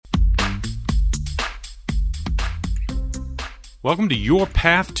Welcome to Your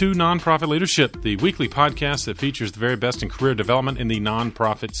Path to Nonprofit Leadership, the weekly podcast that features the very best in career development in the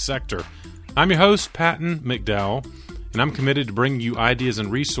nonprofit sector. I'm your host, Patton McDowell, and I'm committed to bringing you ideas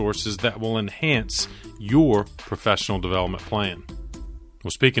and resources that will enhance your professional development plan.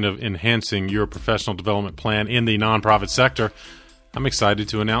 Well, speaking of enhancing your professional development plan in the nonprofit sector, I'm excited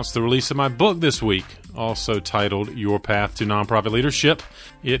to announce the release of my book this week, also titled Your Path to Nonprofit Leadership.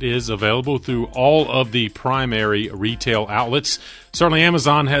 It is available through all of the primary retail outlets. Certainly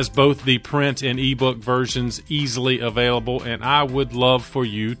Amazon has both the print and ebook versions easily available, and I would love for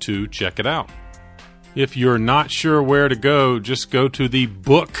you to check it out. If you're not sure where to go, just go to the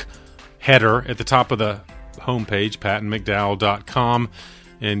book header at the top of the homepage, pattonmcdowell.com,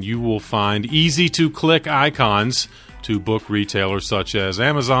 and you will find easy-to-click icons to book retailers such as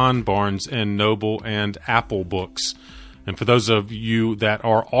Amazon, Barnes & Noble, and Apple Books. And for those of you that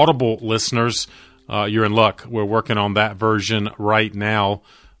are Audible listeners, you're in luck. We're working on that version right now,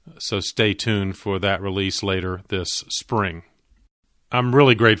 so stay tuned for that release later this spring. I'm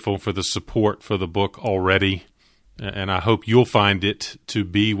really grateful for the support for the book already, and I hope you'll find it to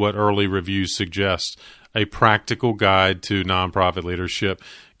be what early reviews suggest, a practical guide to nonprofit leadership,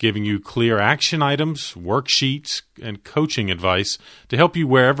 giving you clear action items, worksheets, and coaching advice to help you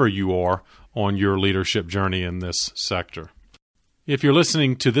wherever you are on your leadership journey in this sector. If you're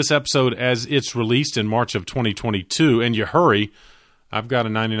listening to this episode as it's released in March of 2022 and you hurry, I've got a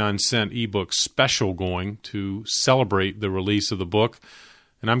 99-cent ebook special going to celebrate the release of the book,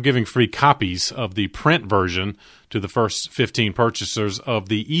 and I'm giving free copies of the print version to the first 15 purchasers of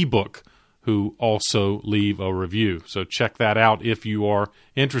the ebook who also leave a review. So check that out if you are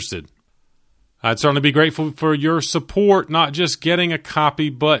interested. I'd certainly be grateful for your support, not just getting a copy,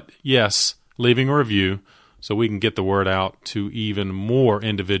 but yes, leaving a review so we can get the word out to even more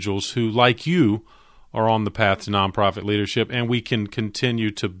individuals who, like you, are on the path to nonprofit leadership, and we can continue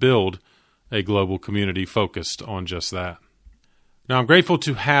to build a global community focused on just that. Now, I'm grateful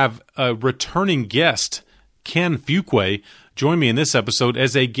to have a returning guest, Ken Fuqua, join me in this episode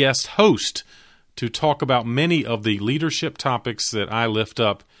as a guest host to talk about many of the leadership topics that I lift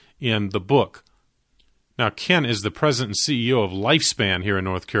up in the book. Now, Ken is the president and CEO of Lifespan here in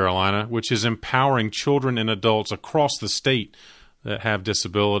North Carolina, which is empowering children and adults across the state that have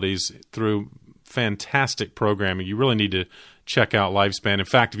disabilities through fantastic programming. You really need to check out Lifespan. In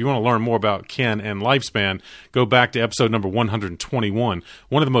fact, if you want to learn more about Ken and Lifespan, go back to episode number 121,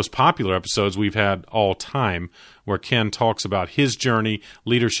 one of the most popular episodes we've had all time, where Ken talks about his journey,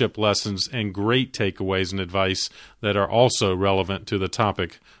 leadership lessons, and great takeaways and advice that are also relevant to the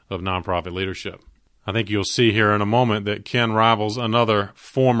topic of nonprofit leadership. I think you'll see here in a moment that Ken rivals another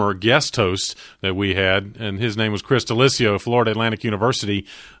former guest host that we had, and his name was Chris D'Alicio of Florida Atlantic University,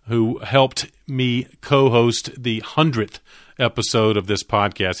 who helped me co-host the 100th episode of this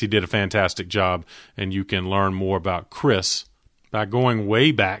podcast. He did a fantastic job, and you can learn more about Chris by going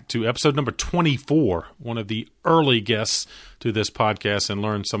way back to episode number 24, one of the early guests to this podcast, and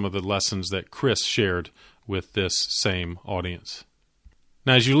learn some of the lessons that Chris shared with this same audience.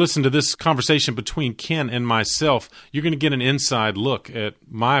 Now, as you listen to this conversation between Ken and myself, you're going to get an inside look at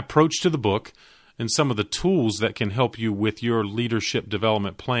my approach to the book and some of the tools that can help you with your leadership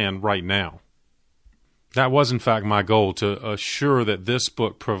development plan right now. That was, in fact, my goal, to assure that this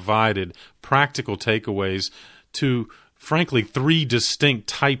book provided practical takeaways to, frankly, 3 distinct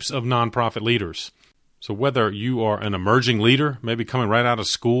types of nonprofit leaders. So whether you are an emerging leader, maybe coming right out of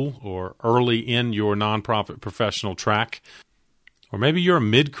school or early in your nonprofit professional track, or maybe you're a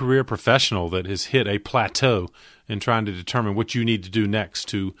mid-career professional that has hit a plateau in trying to determine what you need to do next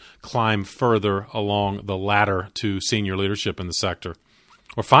to climb further along the ladder to senior leadership in the sector.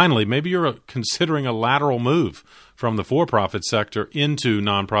 Or finally, maybe you're considering a lateral move from the for-profit sector into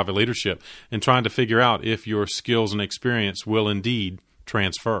nonprofit leadership and trying to figure out if your skills and experience will indeed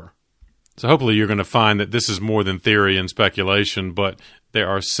transfer. So hopefully you're going to find that this is more than theory and speculation, but there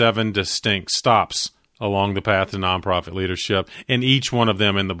are 7 distinct stops along the path to nonprofit leadership, and each one of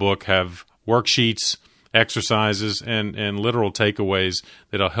them in the book have worksheets, exercises, and literal takeaways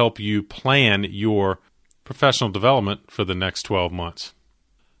that'll help you plan your professional development for the next 12 months.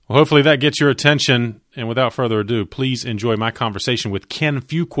 Well, hopefully that gets your attention, and without further ado, please enjoy my conversation with Ken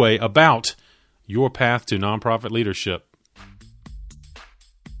Fuqua about your path to nonprofit leadership.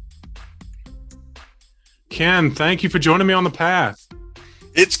 Ken, thank you for joining me on the path.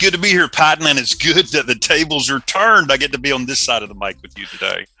 It's good to be here, Patton, and it's good that the tables are turned. I get to be on this side of the mic with you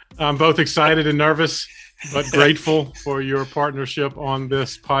today. I'm both excited and nervous, but grateful for your partnership on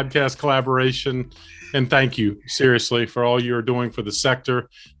this podcast collaboration. And thank you, seriously, for all you're doing for the sector.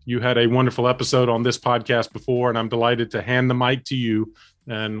 You had a wonderful episode on this podcast before, and I'm delighted to hand the mic to you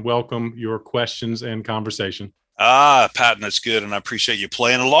and welcome your questions and conversation. Patton, that's good. And I appreciate you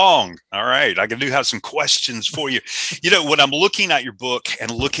playing along. All right. I do have some questions for you. When I'm looking at your book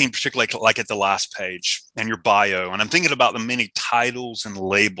and looking particularly like at the last page and your bio, and I'm thinking about the many titles and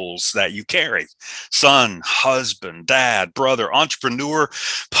labels that you carry: son, husband, dad, brother, entrepreneur,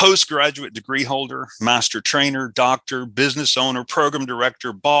 postgraduate degree holder, master trainer, doctor, business owner, program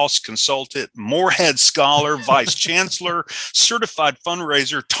director, boss, consultant, Morehead scholar, vice chancellor, certified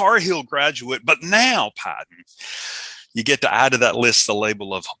fundraiser, Tar Heel graduate. But now, Patton, you get to add to that list the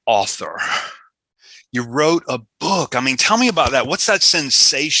label of author. You wrote a book. I mean, tell me about that. What's that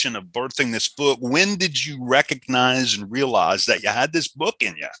sensation of birthing this book? When did you recognize and realize that you had this book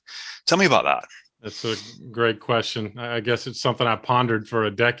in you? Tell me about that. That's a great question. I guess it's something I pondered for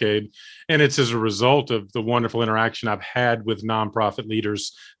a decade, and it's as a result of the wonderful interaction I've had with nonprofit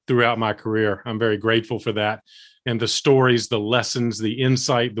leaders throughout my career. I'm very grateful for that. And the stories, the lessons, the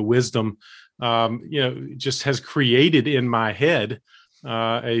insight, the wisdom, just has created in my head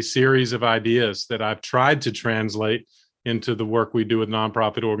a series of ideas that I've tried to translate into the work we do with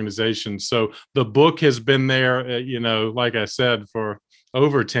nonprofit organizations. So the book has been there, like I said, for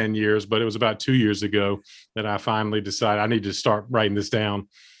over 10 years, but it was about 2 years ago that I finally decided I need to start writing this down.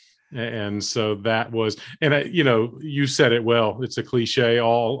 And so that was, and you said it well. It's a cliche.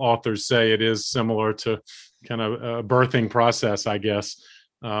 All authors say it is similar to kind of a birthing process, I guess.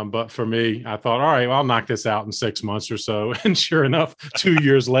 But for me, I thought, all right, well, I'll knock this out in 6 months or so. And sure enough, 2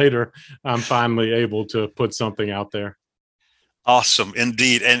 years later, I'm finally able to put something out there. Awesome,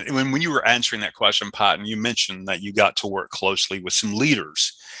 indeed. And when you were answering that question, Patton, you mentioned that you got to work closely with some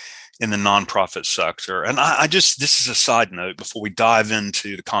leaders in the nonprofit sector. And this is a side note before we dive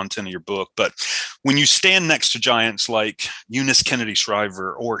into the content of your book, but when you stand next to giants like Eunice Kennedy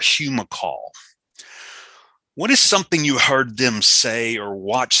Shriver or Hugh McCall, what is something you heard them say or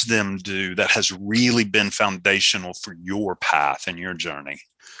watch them do that has really been foundational for your path and your journey?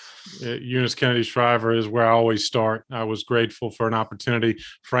 Eunice Kennedy Shriver is where I always start. I was grateful for an opportunity,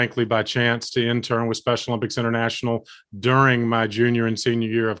 frankly, by chance, to intern with Special Olympics International during my junior and senior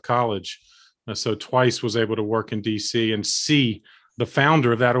year of college. So twice was able to work in DC and see the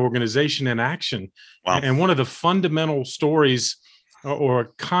founder of that organization in action. Wow. And one of the fundamental stories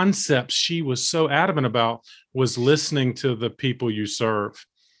or concepts she was so adamant about was listening to the people you serve.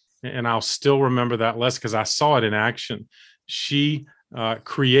 And I'll still remember that lesson because I saw it in action. She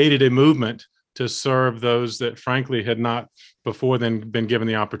created a movement to serve those that frankly had not before then been given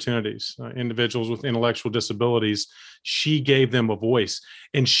the opportunities. Individuals with intellectual disabilities, she gave them a voice.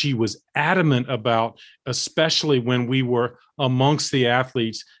 And she was adamant about, especially when we were amongst the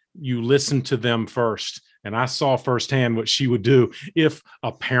athletes, you listen to them first. And I saw firsthand what she would do if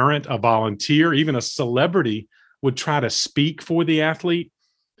a parent, a volunteer, even a celebrity would try to speak for the athlete.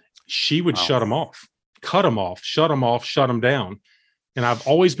 She would shut them off, cut them off, shut them down. And I've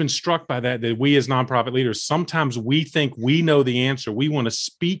always been struck by that we as nonprofit leaders, sometimes we think we know the answer. We want to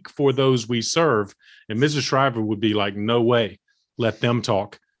speak for those we serve. And Mrs. Shriver would be like, no way, let them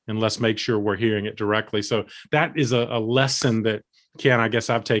talk and let's make sure we're hearing it directly. So that is a lesson that, Ken, I guess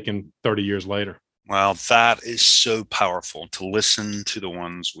I've taken 30 years later. Wow, that is so powerful, to listen to the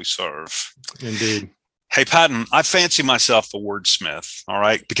ones we serve. Indeed. Hey, Patton, I fancy myself a wordsmith, all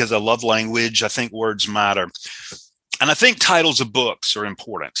right, because I love language. I think words matter. And I think titles of books are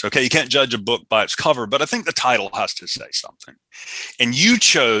important. Okay, you can't judge a book by its cover, but I think the title has to say something. And you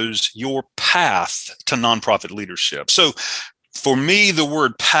chose your path to nonprofit leadership. So for me, the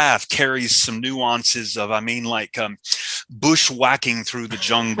word path carries some nuances of, bushwhacking through the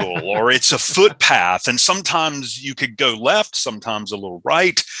jungle, or it's a footpath. And sometimes you could go left, sometimes a little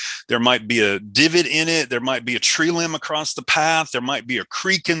right. There might be a divot in it. There might be a tree limb across the path. There might be a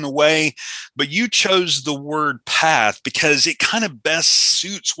creek in the way. But you chose the word path because it kind of best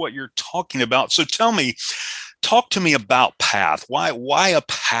suits what you're talking about. So talk to me about path. Why a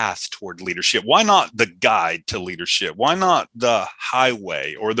path toward leadership? Why not the guide to leadership? Why not the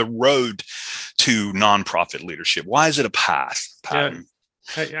highway or the road to nonprofit leadership? Why is it a path?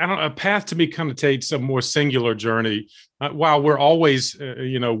 Yeah, a path to me connotates a more singular journey. While we're always,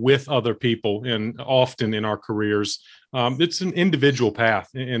 with other people and often in our careers, it's an individual path.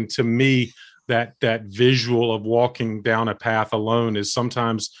 And to me, that visual of walking down a path alone is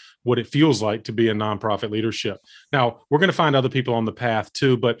sometimes what it feels like to be in nonprofit leadership. Now, we're going to find other people on the path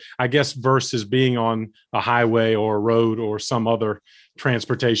too, but I guess versus being on a highway or a road or some other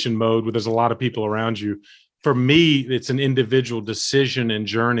transportation mode where there's a lot of people around you, for me, it's an individual decision and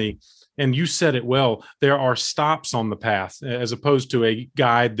journey. And you said it well, there are stops on the path as opposed to a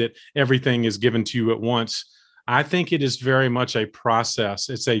guide that everything is given to you at once. I think it is very much a process.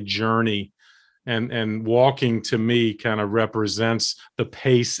 It's a journey. And walking to me kind of represents the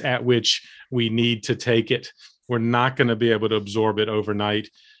pace at which we need to take it. We're not going to be able to absorb it overnight,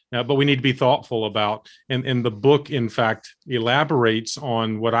 but we need to be thoughtful about. And the book, in fact, elaborates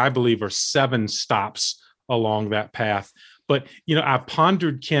on what I believe are 7 stops along that path. But, I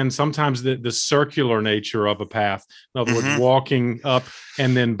pondered, Ken, sometimes the circular nature of a path. In other words, walking up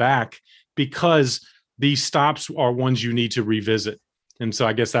and then back, because these stops are ones you need to revisit. And so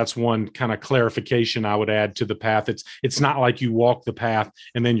I guess that's one kind of clarification I would add to the path. It's not like you walk the path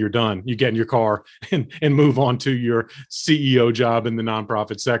and then you're done. You get in your car and move on to your CEO job in the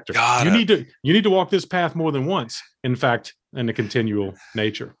nonprofit sector. You need to walk this path more than once. In fact, in a continual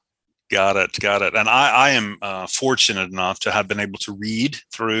nature. Got it. And I am fortunate enough to have been able to read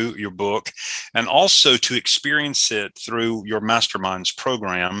through your book and also to experience it through your Masterminds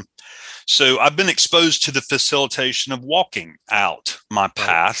program. So I've been exposed to the facilitation of walking out my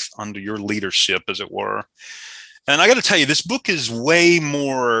path under your leadership, as it were. And I got to tell you, this book is way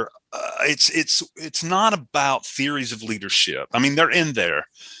more. It's not about theories of leadership. I mean, they're in there,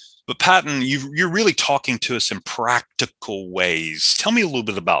 but Patton, you're really talking to us in practical ways. Tell me a little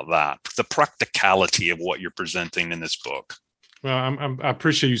bit about that, the practicality of what you're presenting in this book. Well, I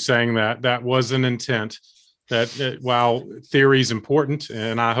appreciate you saying that. That was an intent. That while theory is important,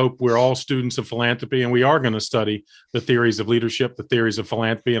 and I hope we're all students of philanthropy, and we are going to study the theories of leadership, the theories of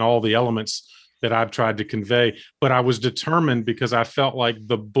philanthropy, and all the elements that I've tried to convey. But I was determined because I felt like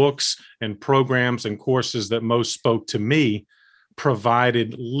the books and programs and courses that most spoke to me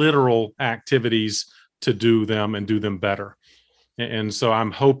provided literal activities to do them and do them better. And so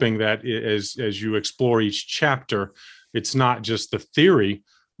I'm hoping that as you explore each chapter, it's not just the theory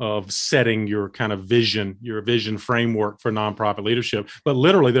of setting your kind of vision, your vision framework for nonprofit leadership, but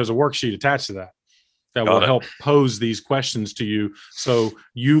literally there's a worksheet attached to that will help pose these questions to you so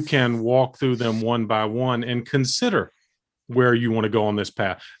you can walk through them one by one and consider where you want to go on this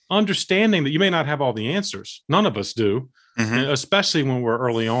path, understanding that you may not have all the answers. None of us do, especially when we're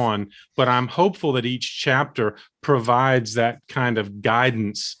early on, but I'm hopeful that each chapter provides that kind of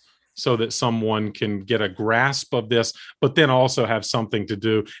guidance so that someone can get a grasp of this, but then also have something to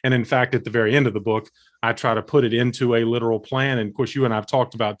do. And in fact, at the very end of the book, I try to put it into a literal plan. And of course, you and I have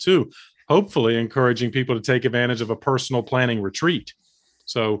talked about too, hopefully encouraging people to take advantage of a personal planning retreat.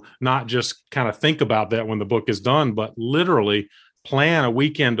 So not just kind of think about that when the book is done, but literally plan a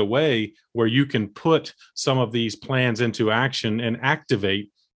weekend away where you can put some of these plans into action and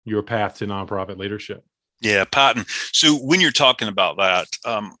activate your path to nonprofit leadership. Yeah, Patton. So when you're talking about that,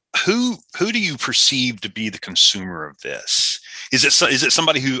 who do you perceive to be the consumer of this? Is it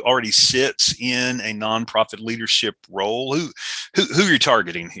somebody who already sits in a nonprofit leadership role? Who are you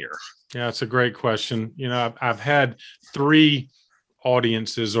targeting here? Yeah, it's a great question. I've had 3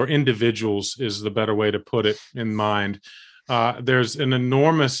 audiences, or individuals is the better way to put it, in mind. There's an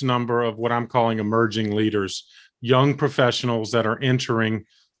enormous number of what I'm calling emerging leaders, young professionals that are entering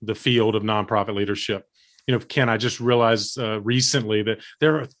the field of nonprofit leadership. Ken, I just realized recently that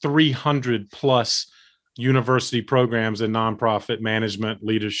there are 300 plus university programs in nonprofit management,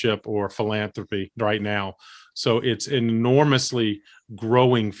 leadership, or philanthropy right now. So it's an enormously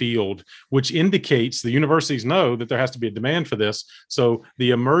growing field, which indicates the universities know that there has to be a demand for this. So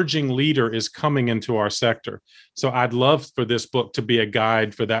the emerging leader is coming into our sector. So I'd love for this book to be a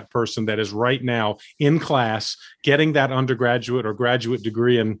guide for that person that is right now in class, getting that undergraduate or graduate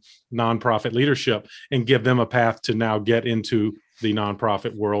degree in nonprofit leadership, and give them a path to now get into the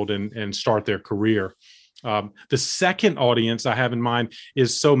nonprofit world and start their career. The second audience I have in mind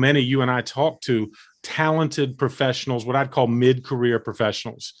is so many you and I talk to, talented professionals, what I'd call mid-career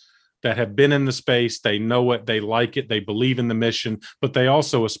professionals that have been in the space. They know it, they like it, they believe in the mission, but they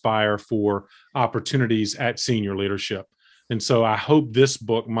also aspire for opportunities at senior leadership. And so I hope this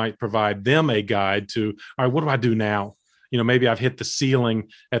book might provide them a guide to, all right, what do I do now? Maybe I've hit the ceiling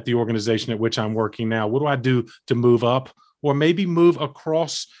at the organization at which I'm working now. What do I do to move up, or maybe move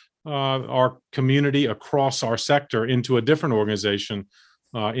across our community, across our sector into a different organization,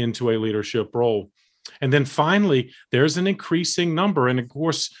 into a leadership role? And then finally, there's an increasing number. And of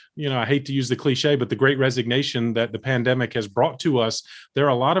course, I hate to use the cliche, but the great resignation that the pandemic has brought to us, there are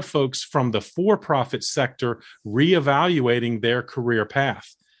a lot of folks from the for-profit sector reevaluating their career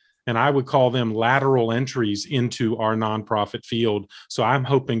path. And I would call them lateral entries into our nonprofit field. So I'm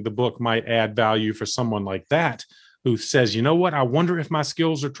hoping the book might add value for someone like that who says, you know what, I wonder if my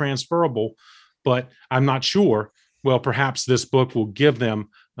skills are transferable, but I'm not sure. Well, perhaps this book will give them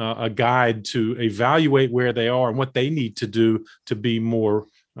a guide to evaluate where they are and what they need to do to be more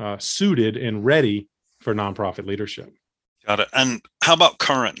suited and ready for nonprofit leadership. Got it. And how about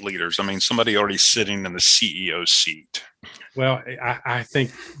current leaders? I mean, somebody already sitting in the CEO seat. Well, I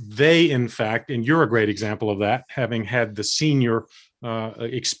think they, in fact, and you're a great example of that, having had the senior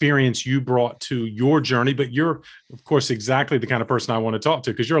experience you brought to your journey, but you're, of course, exactly the kind of person I want to talk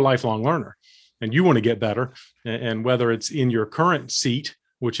to because you're a lifelong learner and you want to get better. And whether it's in your current seat,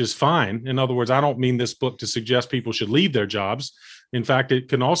 which is fine. In other words, I don't mean this book to suggest people should leave their jobs. In fact, it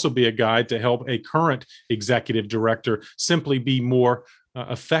can also be a guide to help a current executive director simply be more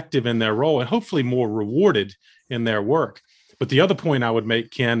effective in their role and hopefully more rewarded in their work. But the other point I would make,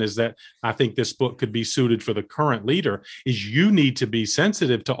 Ken, is that I think this book could be suited for the current leader is you need to be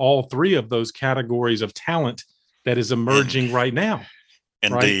sensitive to all three of those categories of talent that is emerging right now.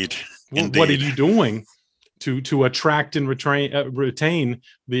 Indeed. Right? Indeed. What are you doing to attract and retain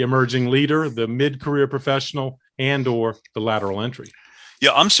the emerging leader, the mid-career professional, and or the lateral entry?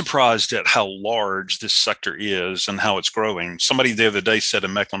 Yeah, I'm surprised at how large this sector is and how it's growing. Somebody the other day said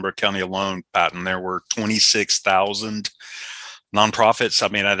in Mecklenburg County alone, Patton, there were 26,000 nonprofits. I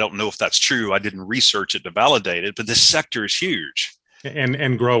mean, I don't know if that's true. I didn't research it to validate it, but this sector is huge.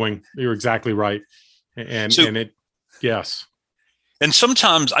 And growing. You're exactly right. Yes. And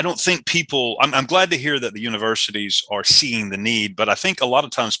sometimes I don't think people, I'm glad to hear that the universities are seeing the need, but I think a lot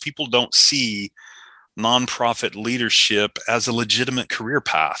of times people don't see nonprofit leadership as a legitimate career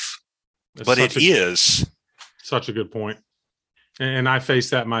path. But it is. Such a good point. And I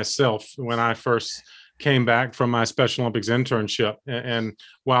faced that myself when I first came back from my Special Olympics internship. And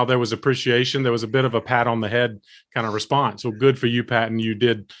while there was appreciation, there was a bit of a pat on the head kind of response. Well, good for you, Patton. You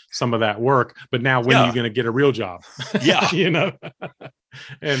did some of that work. But now when are you going to get a real job? Yeah.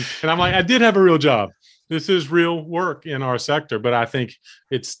 And I'm like, I did have a real job. This is real work in our sector. But I think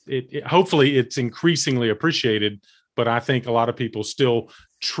hopefully it's increasingly appreciated. But I think a lot of people still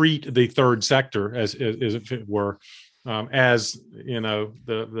treat the third sector as if it were as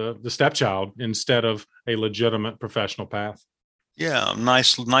the stepchild instead of a legitimate professional path. Yeah,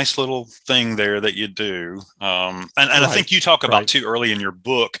 nice little thing there that you do, and right. I think you talk about too early in your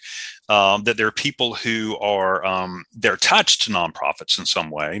book that there are people who are they're attached to nonprofits in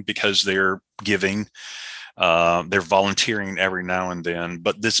some way because they're giving. They're volunteering every now and then,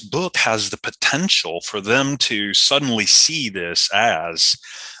 but this book has the potential for them to suddenly see this as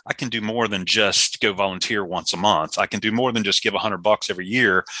I can do more than just go volunteer once a month. I can do more than just give $100 every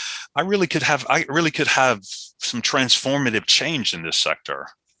year. I really could have some transformative change in this sector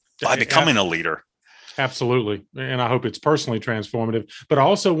by becoming a leader. Absolutely. And I hope it's personally transformative, but I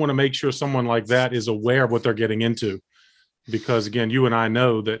also want to make sure someone like that is aware of what they're getting into. Because again, you and I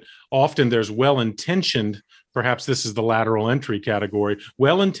know that often there's well-intentioned, perhaps this is the lateral entry category,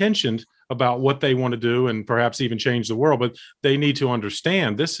 well-intentioned about what they want to do and perhaps even change the world, but they need to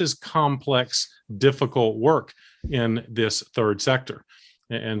understand this is complex, difficult work in this third sector.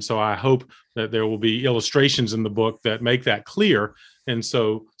 And so I hope that there will be illustrations in the book that make that clear. And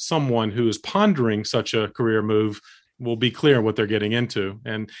so someone who is pondering such a career move will be clear what they're getting into.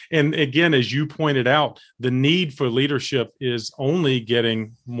 And again, as you pointed out, the need for leadership is only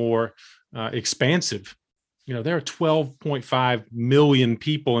getting more expansive. There are 12.5 million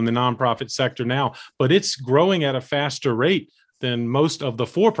people in the nonprofit sector now, but it's growing at a faster rate than most of the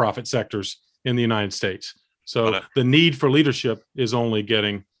for-profit sectors in the United States. So the need for leadership is only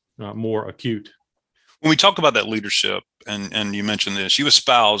getting more acute. When we talk about that leadership, and you mentioned this, you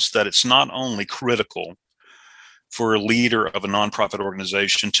espouse that it's not only critical for a leader of a nonprofit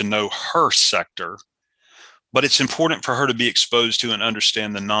organization to know her sector, but it's important for her to be exposed to and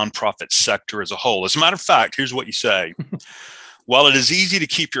understand the nonprofit sector as a whole. As a matter of fact, here's what you say. While it is easy to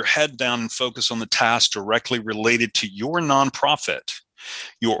keep your head down and focus on the tasks directly related to your nonprofit,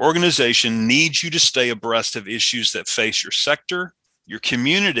 your organization needs you to stay abreast of issues that face your sector, your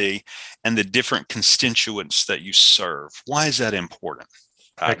community, and the different constituents that you serve. Why is that important?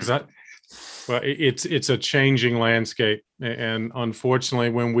 Well, it's a changing landscape. And unfortunately,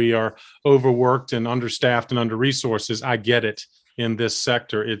 when we are overworked and understaffed and under resources, I get it in this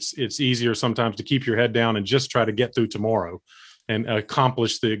sector. It's easier sometimes to keep your head down and just try to get through tomorrow and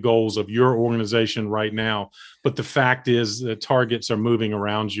accomplish the goals of your organization right now. But the fact is the targets are moving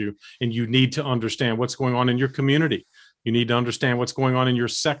around you and you need to understand what's going on in your community. You need to understand what's going on in your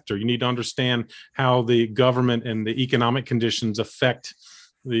sector. You need to understand how the government and the economic conditions affect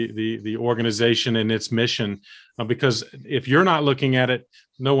the organization and its mission, because if you're not looking at it,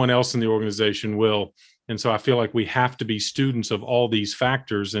 no one else in the organization will. And so I feel like we have to be students of all these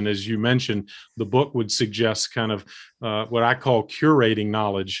factors. And as you mentioned, the book would suggest kind of what I call curating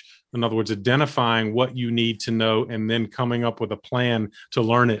knowledge. In other words, identifying what you need to know and then coming up with a plan to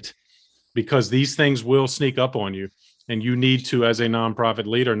learn it, because these things will sneak up on you. And you need to, as a nonprofit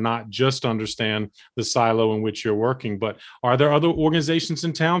leader, not just understand the silo in which you're working, but are there other organizations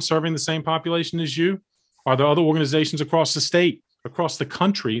in town serving the same population as you? Are there other organizations across the state, across the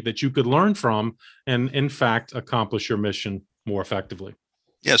country that you could learn from and, in fact, accomplish your mission more effectively?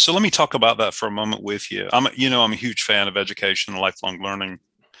 Yeah, so let me talk about that for a moment with you. I'm a huge fan of education and lifelong learning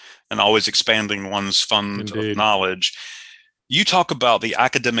and always expanding one's fund Indeed. of knowledge. You talk about the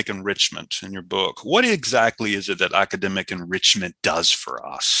academic enrichment in your book. What exactly is it that academic enrichment does for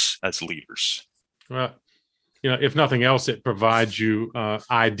us as leaders? Well, if nothing else, it provides you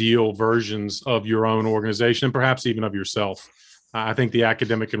ideal versions of your own organization and perhaps even of yourself. I think the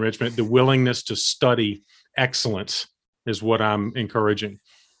academic enrichment, the willingness to study excellence is what I'm encouraging.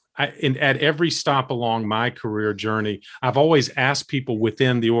 And at every stop along my career journey, I've always asked people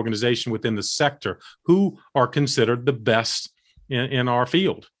within the organization, within the sector, who are considered the best in our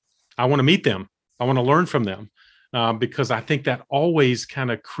field. I want to meet them. I want to learn from them because I think that always kind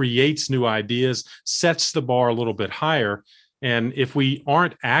of creates new ideas, sets the bar a little bit higher. And if we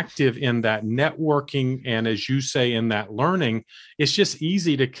aren't active in that networking and, as you say, in that learning, it's just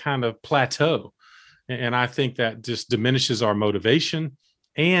easy to kind of plateau. And I think that just diminishes our motivation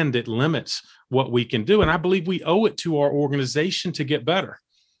and it limits what we can do. And I believe we owe it to our organization to get better.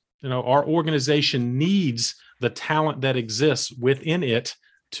 Our organization needs the talent that exists within it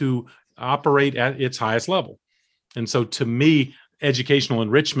to operate at its highest level. And so to me, educational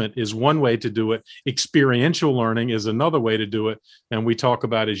enrichment is one way to do it. Experiential learning is another way to do it. And we talk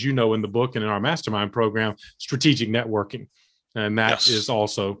about, as you know, in the book and in our mastermind program, strategic networking. And that is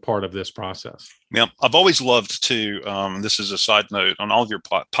also part of this process. Yeah, I've always loved to, this is a side note, on all of your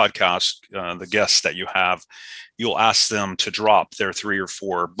podcasts, the guests that you have, you'll ask them to drop their 3 or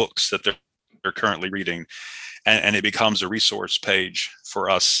 4 books that they're currently reading. And it becomes a resource page for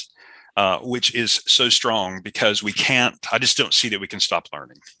us, which is so strong because I just don't see that we can stop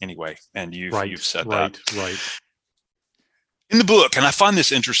learning anyway. And you've said that. Right. In the book, and I find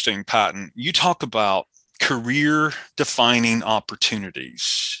this interesting, Patton, you talk about career defining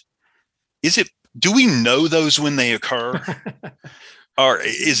opportunities. Do we know those when they occur? Or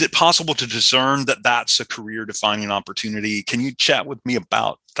is it possible to discern that that's a career defining opportunity? Can you chat with me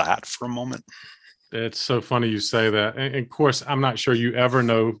about that for a moment? It's so funny you say that. And of course, I'm not sure you ever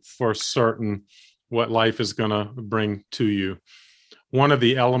know for certain what life is going to bring to you. One of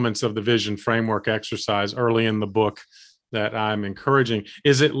the elements of the vision framework exercise early in the book that I'm encouraging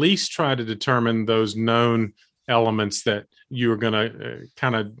is at least try to determine those known elements that you're going to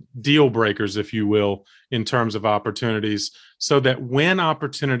kind of deal breakers, if you will, in terms of opportunities, so that when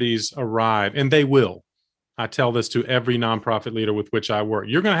opportunities arrive, and they will, I tell this to every nonprofit leader with which I work,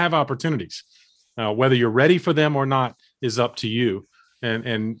 you're going to have opportunities. Whether you're ready for them or not is up to you.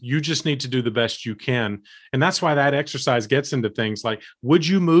 And you just need to do the best you can. And that's why that exercise gets into things like, would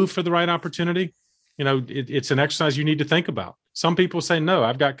you move for the right opportunity? It's an exercise you need to think about. Some people say, no,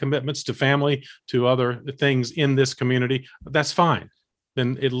 I've got commitments to family, to other things in this community. That's fine.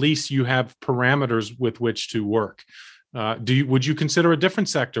 Then at least you have parameters with which to work. Would you consider a different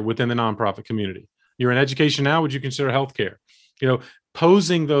sector within the nonprofit community? You're in education now. Would you consider healthcare?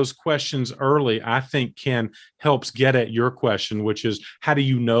 Posing those questions early, I think, helps get at your question, which is, how do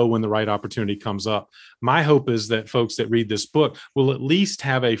you know when the right opportunity comes up? My hope is that folks that read this book will at least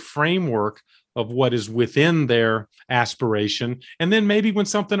have a framework of what is within their aspiration. And then maybe when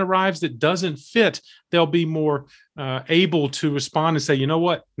something arrives that doesn't fit, they'll be more able to respond and say, you know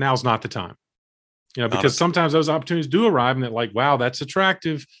what, now's not the time. Because sometimes those opportunities do arrive and they're like, wow, that's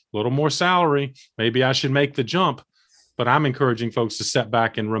attractive, a little more salary. Maybe I should make the jump. But I'm encouraging folks to step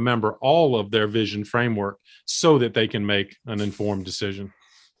back and remember all of their vision framework so that they can make an informed decision.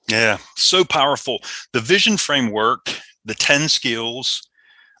 Yeah, so powerful. The vision framework, the 10 skills,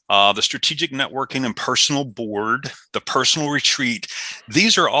 the strategic networking and personal board, the personal retreat,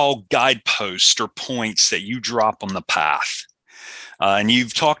 these are all guideposts or points that you drop on the path. And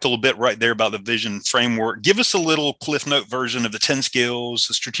you've talked a little bit right there about the vision framework. Give us a little Cliff Note version of the 10 skills,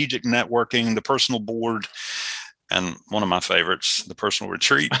 the strategic networking, the personal board, and one of my favorites, the personal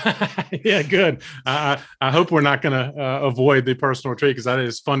retreat. Yeah, good. I hope we're not going to avoid the personal retreat because that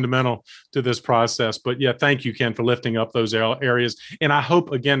is fundamental to this process. But yeah, thank you, Ken, for lifting up those areas. And I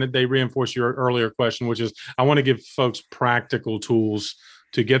hope, again, that they reinforce your earlier question, which is I want to give folks practical tools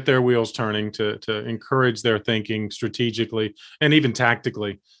to get their wheels turning, to encourage their thinking strategically and even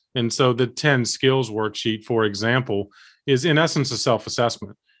tactically. And so the 10 skills worksheet, for example, is in essence a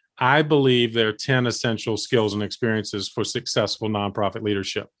self-assessment. I believe there are 10 essential skills and experiences for successful nonprofit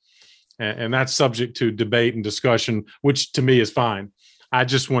leadership. And that's subject to debate and discussion, which to me is fine. I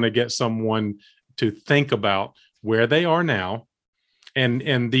just want to get someone to think about where they are now.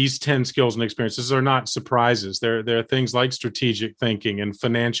 And these 10 skills and experiences are not surprises. There are things like strategic thinking and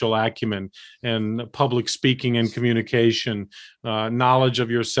financial acumen and public speaking and communication, knowledge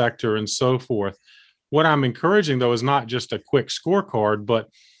of your sector, and so forth. What I'm encouraging, though, is not just a quick scorecard, but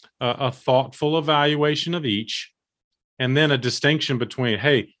a thoughtful evaluation of each, and then a distinction between,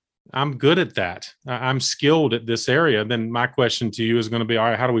 hey, I'm good at that. I'm skilled at this area. Then my question to you is going to be, all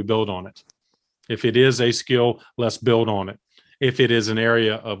right, how do we build on it? If it is a skill, let's build on it. If it is an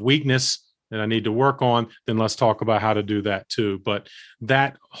area of weakness that I need to work on, then let's talk about how to do that too. But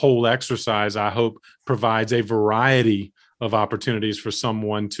that whole exercise, I hope, provides a variety of opportunities for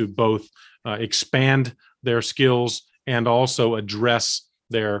someone to both expand their skills and also address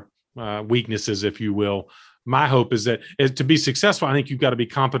their weaknesses, if you will. My hope is that to be successful, I think you've got to be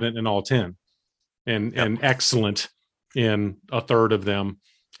competent in all 10 and excellent in a third of them.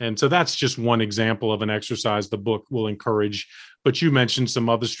 And so that's just one example of an exercise the book will encourage. But you mentioned some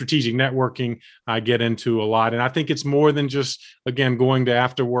other strategic networking I get into a lot. And I think it's more than just, again, going to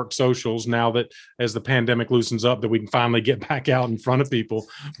after work socials now that as the pandemic loosens up, that we can finally get back out in front of people,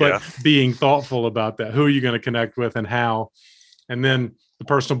 but being thoughtful about that. Who are you going to connect with and how? And then the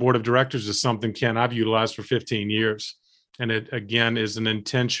personal board of directors is something, Ken, I've utilized for 15 years. And it, again, is an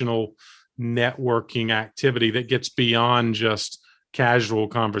intentional networking activity that gets beyond just casual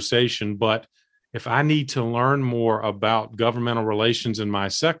conversation. But if I need to learn more about governmental relations in my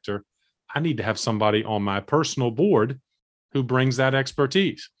sector, I need to have somebody on my personal board who brings that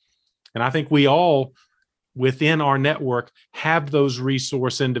expertise. And I think we all within our network have those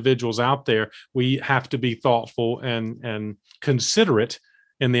resource individuals out there. We have to be thoughtful and considerate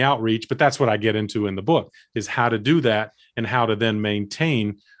in the outreach, but that's what I get into in the book, is how to do that and how to then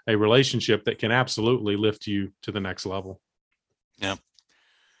maintain a relationship that can absolutely lift you to the next level. Yeah.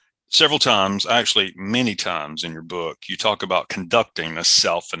 Several times, actually many times in your book, you talk about conducting a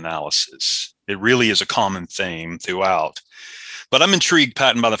self-analysis. It really is a common theme throughout. But I'm intrigued,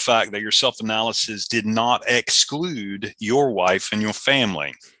 Patton, by the fact that your self-analysis did not exclude your wife and your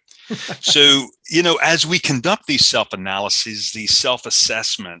family. So, as we conduct these self-analyses, these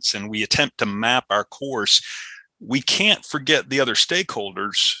self-assessments, and we attempt to map our course, we can't forget the other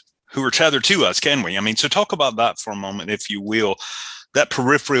stakeholders who are tethered to us, can we? So talk about that for a moment, if you will, that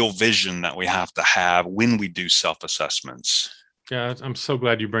peripheral vision that we have to have when we do self-assessments. Yeah, I'm so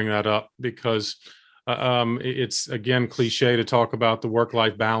glad you bring that up, because it's, again, cliche to talk about the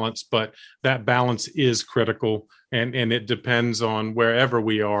work-life balance, but that balance is critical, and it depends on wherever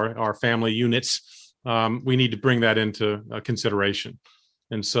we are, our family units. We need to bring that into consideration.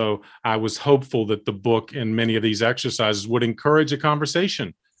 And so I was hopeful that the book and many of these exercises would encourage a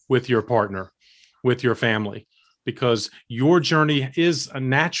conversation with your partner, with your family, because your journey is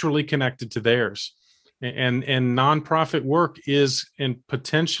naturally connected to theirs. And nonprofit work is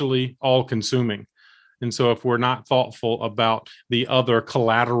potentially all-consuming. And so if we're not thoughtful about the other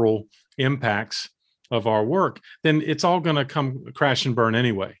collateral impacts of our work, then it's all going to come crash and burn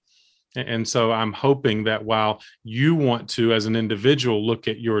anyway. And so I'm hoping that while you want to, as an individual, look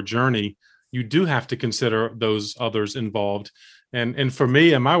at your journey, you do have to consider those others involved. And for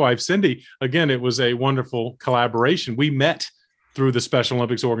me and my wife, Cindy, again, it was a wonderful collaboration. We met through the Special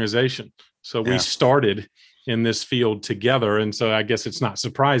Olympics organization. So we started in this field together. And so I guess it's not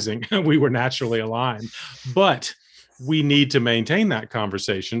surprising we were naturally aligned. But we need to maintain that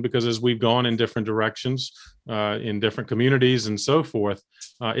conversation, because as we've gone in different directions, in different communities and so forth,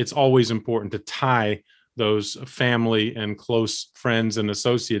 it's always important to tie those family and close friends and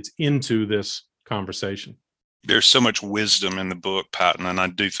associates into this conversation. There's so much wisdom in the book, Patton, and I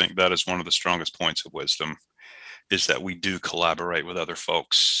do think that is one of the strongest points of wisdom, is that we do collaborate with other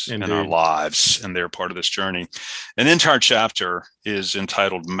folks in our lives, and they're part of this journey. An entire chapter is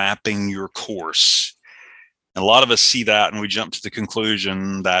entitled Mapping Your Course. And a lot of us see that and we jump to the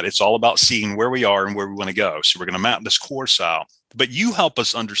conclusion that it's all about seeing where we are and where we want to go. So we're going to map this course out. But you help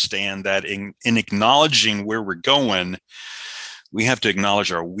us understand that in acknowledging where we're going, we have to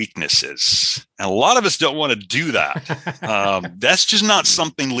acknowledge our weaknesses. And a lot of us don't want to do that. That's just not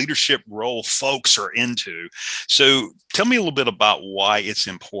something leadership role folks are into. So tell me a little bit about why it's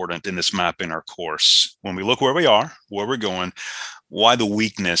important in this mapping our course. When we look where we are, where we're going, why the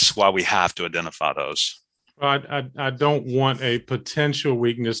weakness, why we have to identify those. I don't want a potential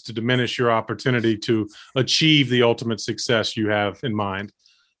weakness to diminish your opportunity to achieve the ultimate success you have in mind.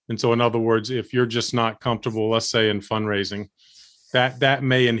 And so, in other words, if you're just not comfortable, let's say in fundraising, that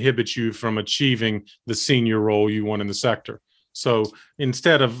may inhibit you from achieving the senior role you want in the sector. So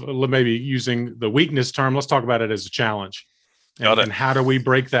instead of maybe using the weakness term, let's talk about it as a challenge. And how do we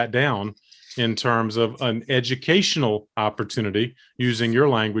break that down in terms of an educational opportunity, using your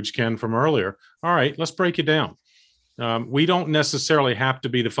language, Ken, from earlier? All right, let's break it down. We don't necessarily have to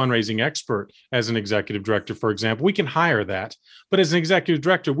be the fundraising expert as an executive director, for example. We can hire that. But as an executive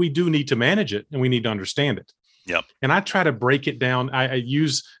director, we do need to manage it and we need to understand it. Yep. And I try to break it down. I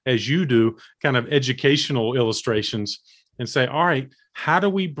use, as you do, kind of educational illustrations and say, all right, how do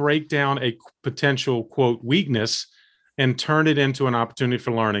we break down a potential, quote, weakness and turn it into an opportunity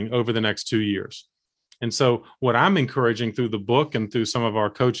for learning over the next 2 years? And so what I'm encouraging through the book and through some of our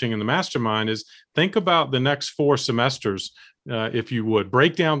coaching in the mastermind is think about the next 4 semesters, if you would.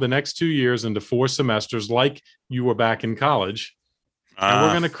 Break down the next 2 years into 4 semesters like you were back in college. And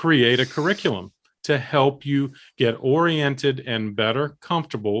we're going to create a curriculum to help you get oriented and better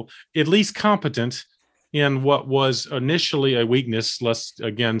comfortable, at least competent in what was initially a weakness, let's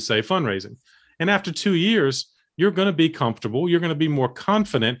again say fundraising. And after 2 years, you're going to be comfortable, you're going to be more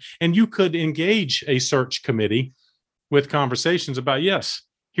confident, and you could engage a search committee with conversations about, yes,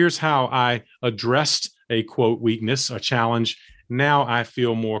 here's how I addressed a quote weakness, a challenge. Now I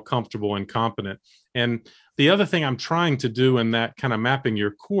feel more comfortable and competent. And the other thing I'm trying to do in that kind of mapping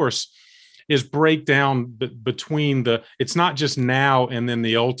your course is break down between it's not just now and then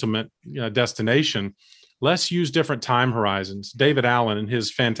the ultimate destination. Let's use different time horizons. David Allen, in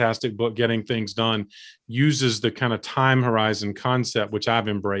his fantastic book, Getting Things Done, uses the kind of time horizon concept, which I've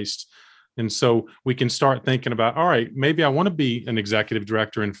embraced. And so we can start thinking about, all right, maybe I want to be an executive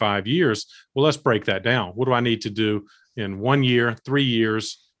director in 5 years. Well, let's break that down. What do I need to do in 1 year, 3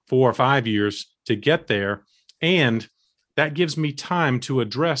 years, 4 or 5 years to get there? And that gives me time to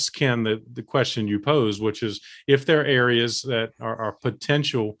address, Ken, the question you posed, which is if there are areas that are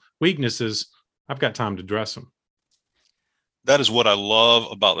potential weaknesses, I've got time to address them. That is what I love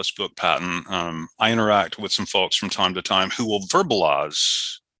about this book, Patton. I interact with some folks from time to time who will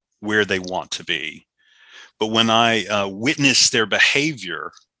verbalize where they want to be. But when I witness their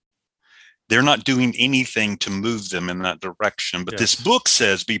behavior, they're not doing anything to move them in that direction. But This book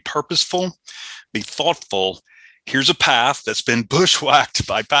says, be purposeful, be thoughtful. Here's a path that's been bushwhacked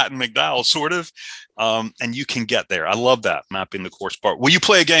by Patton McDowell, sort of, and you can get there. I love that, mapping the course part. Will you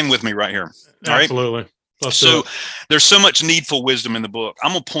play a game with me right here? All Absolutely. Right? So there's so much needful wisdom in the book.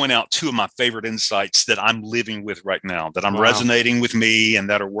 I'm going to point out 2 of my favorite insights that I'm living with right now, that I'm resonating with me and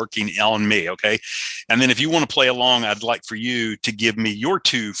that are working on me, okay? And then if you want to play along, I'd like for you to give me your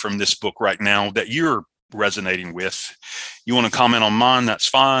 2 from this book right now that you're resonating with. You want to comment on mine? That's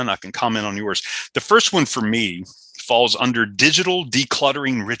fine. I can comment on yours. The first one for me falls under digital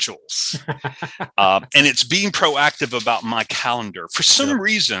decluttering rituals. And it's being proactive about my calendar. For some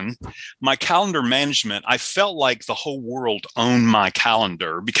reason, my calendar management, I felt like the whole world owned my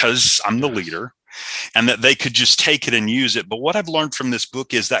calendar because I'm the leader and that they could just take it and use it. But what I've learned from this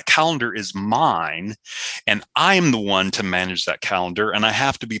book is that calendar is mine and I'm the one to manage that calendar. And I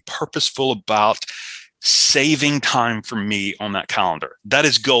have to be purposeful about saving time for me on that calendar. That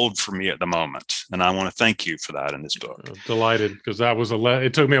is gold for me at the moment. And I want to thank you for that in this book. Delighted, because that was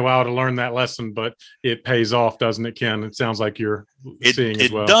it took me a while to learn that lesson, but it pays off, doesn't it, Ken? It sounds like you're seeing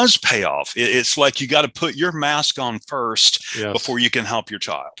as well. It does pay off. It's like you got to put your mask on first before you can help your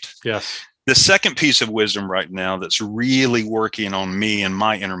child. Yes. The second piece of wisdom right now that's really working on me and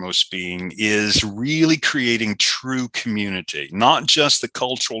my innermost being is really creating true community, not just the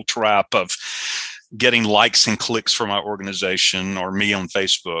cultural trap of getting likes and clicks for my organization or me on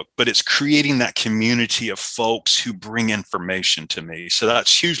Facebook, but it's creating that community of folks who bring information to me. So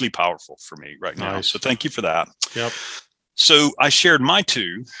that's hugely powerful for me right now. Nice. So thank you for that. Yep. So I shared my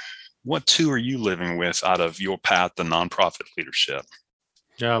 2. What 2 are you living with out of your path to nonprofit leadership?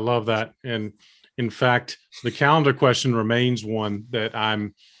 Yeah, I love that. And in fact, the calendar question remains one that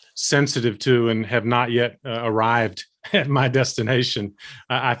I'm sensitive to and have not yet arrived at my destination.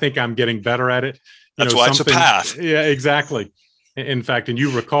 I think I'm getting better at it. That's why it's a path. Yeah, exactly. In fact, and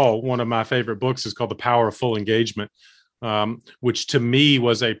you recall, one of my favorite books is called The Power of Full Engagement, which to me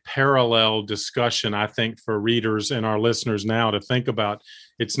was a parallel discussion, I think, for readers and our listeners now to think about.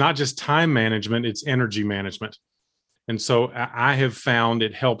 It's not just time management, it's energy management. And so I have found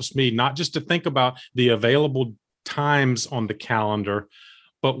it helps me not just to think about the available times on the calendar,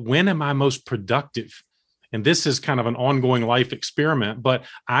 but when am I most productive? And this is kind of an ongoing life experiment, but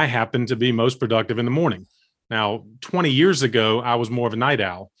I happen to be most productive in the morning. Now, 20 years ago, I was more of a night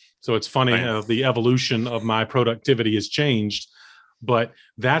owl. So it's funny how the evolution of my productivity has changed. But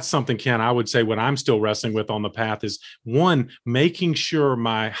that's something, Ken, I would say what I'm still wrestling with on the path is, one, making sure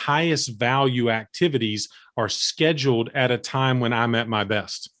my highest value activities are scheduled at a time when I'm at my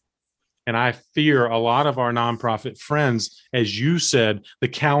best. And I fear a lot of our nonprofit friends, as you said, the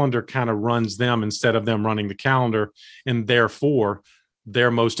calendar kind of runs them instead of them running the calendar. And therefore,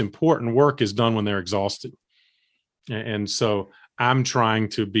 their most important work is done when they're exhausted. And so I'm trying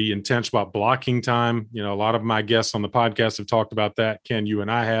to be intentional about blocking time. You know, a lot of my guests on the podcast have talked about that. Ken, you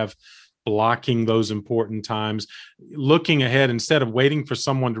and I have, blocking those important times, looking ahead instead of waiting for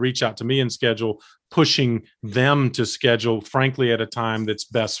someone to reach out to me and schedule, pushing them to schedule, frankly, at a time that's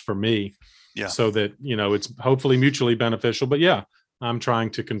best for me. Yeah. So that, you know, it's hopefully mutually beneficial. But yeah, I'm trying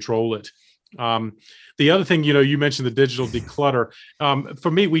to control it. The other thing, you know, you mentioned the digital declutter.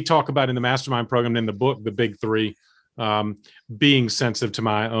 For me, we talk about in the mastermind program, in the book, the big three, being sensitive to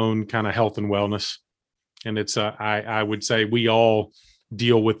my own kind of health and wellness. And it's, I would say we all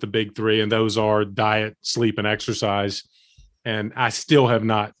deal with the big three, and those are diet, sleep, and exercise. And I still have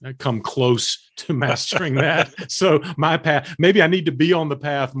not come close to mastering that. So my path, maybe I need to be on the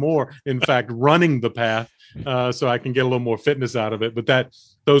path more, in fact, running the path, so I can get a little more fitness out of it. But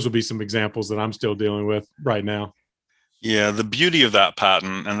those will be some examples that I'm still dealing with right now. Yeah, the beauty of that,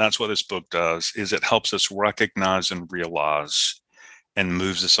 Patton, and that's what this book does, is it helps us recognize and realize and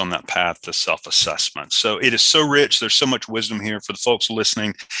moves us on that path to self-assessment. So it is so rich. There's so much wisdom here for the folks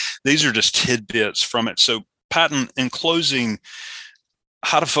listening. These are just tidbits from it. So Patton, in closing,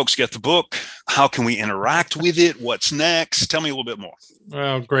 how do folks get the book? How can we interact with it? What's next? Tell me a little bit more.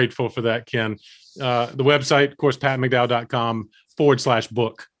 Well, grateful for that, Ken. The website, of course,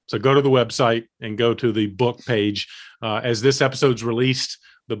 pattonmcdowell.com/book. So go to the website and go to the book page. As this episode's released,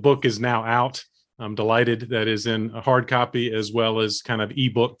 the book is now out. I'm delighted that is in a hard copy as well as kind of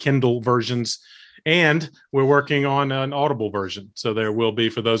ebook Kindle versions. And we're working on an Audible version. So there will be,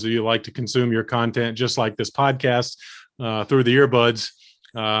 for those of you who like to consume your content, just like this podcast, through the earbuds,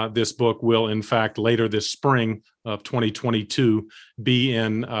 this book will, in fact, later this spring of 2022, be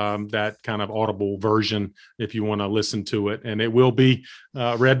in that kind of Audible version if you want to listen to it. And it will be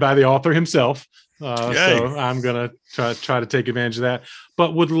read by the author himself. So I'm going to try to take advantage of that,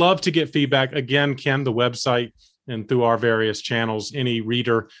 but would love to get feedback. Again, Ken, the website and through our various channels, any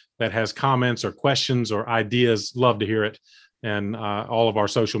reader that has comments or questions or ideas, love to hear it. And all of our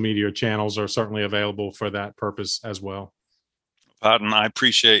social media channels are certainly available for that purpose as well. Patton, I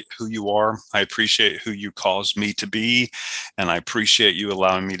appreciate who you are. I appreciate who you caused me to be. And I appreciate you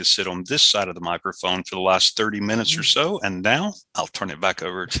allowing me to sit on this side of the microphone for the last 30 minutes or so. And now I'll turn it back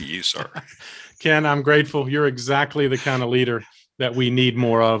over to you, sir. Ken, I'm grateful. You're exactly the kind of leader that we need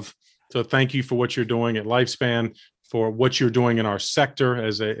more of. So thank you for what you're doing at Lifespan, for what you're doing in our sector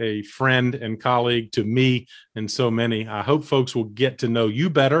as a friend and colleague to me and so many. I hope folks will get to know you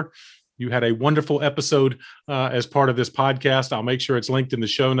better. You had a wonderful episode as part of this podcast. I'll make sure it's linked in the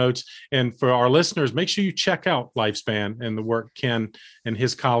show notes. And for our listeners, make sure you check out Lifespan and the work Ken and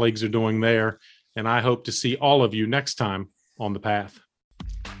his colleagues are doing there. And I hope to see all of you next time on the path.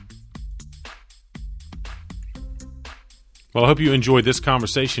 Well, I hope you enjoyed this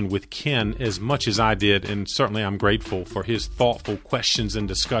conversation with Ken as much as I did, and certainly I'm grateful for his thoughtful questions and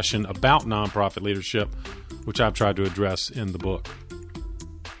discussion about nonprofit leadership, which I've tried to address in the book.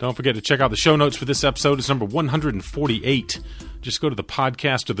 Don't forget to check out the show notes for this episode. It's number 148. Just go to the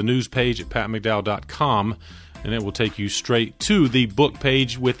podcast or the news page at pattonmcdowell.com, and it will take you straight to the book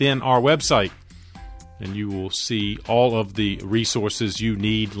page within our website. And you will see all of the resources you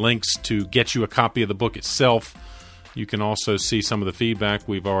need, links to get you a copy of the book itself. You can also see some of the feedback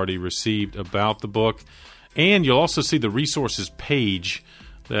we've already received about the book. And you'll also see the resources page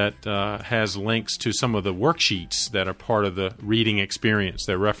that has links to some of the worksheets that are part of the reading experience.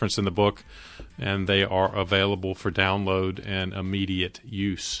 They're referenced in the book, and they are available for download and immediate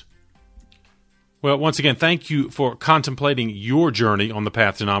use. Well, once again, thank you for contemplating your journey on the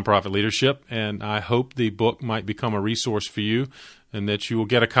path to nonprofit leadership, and I hope the book might become a resource for you and that you will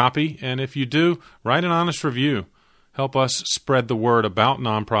get a copy. And if you do, write an honest review. Help us spread the word about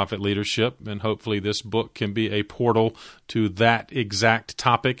nonprofit leadership, and hopefully this book can be a portal to that exact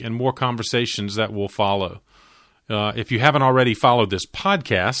topic and more conversations that will follow. If you haven't already followed this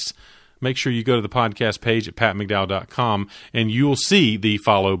podcast, make sure you go to the podcast page at pattonmcdowell.com, and you'll see the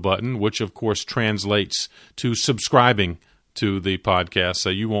follow button, which of course translates to subscribing to the podcast, so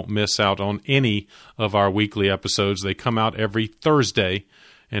you won't miss out on any of our weekly episodes. They come out every Thursday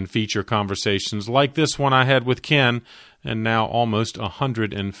and feature conversations like this one I had with Ken, and now almost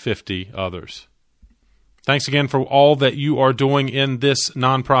 150 others. Thanks again for all that you are doing in this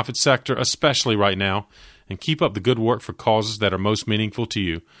nonprofit sector, especially right now. and keep up the good work for causes that are most meaningful to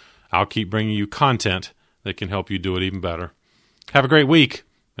you. I'll keep bringing you content that can help you do it even better. Have a great week,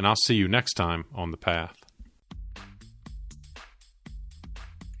 and I'll see you next time on The Path.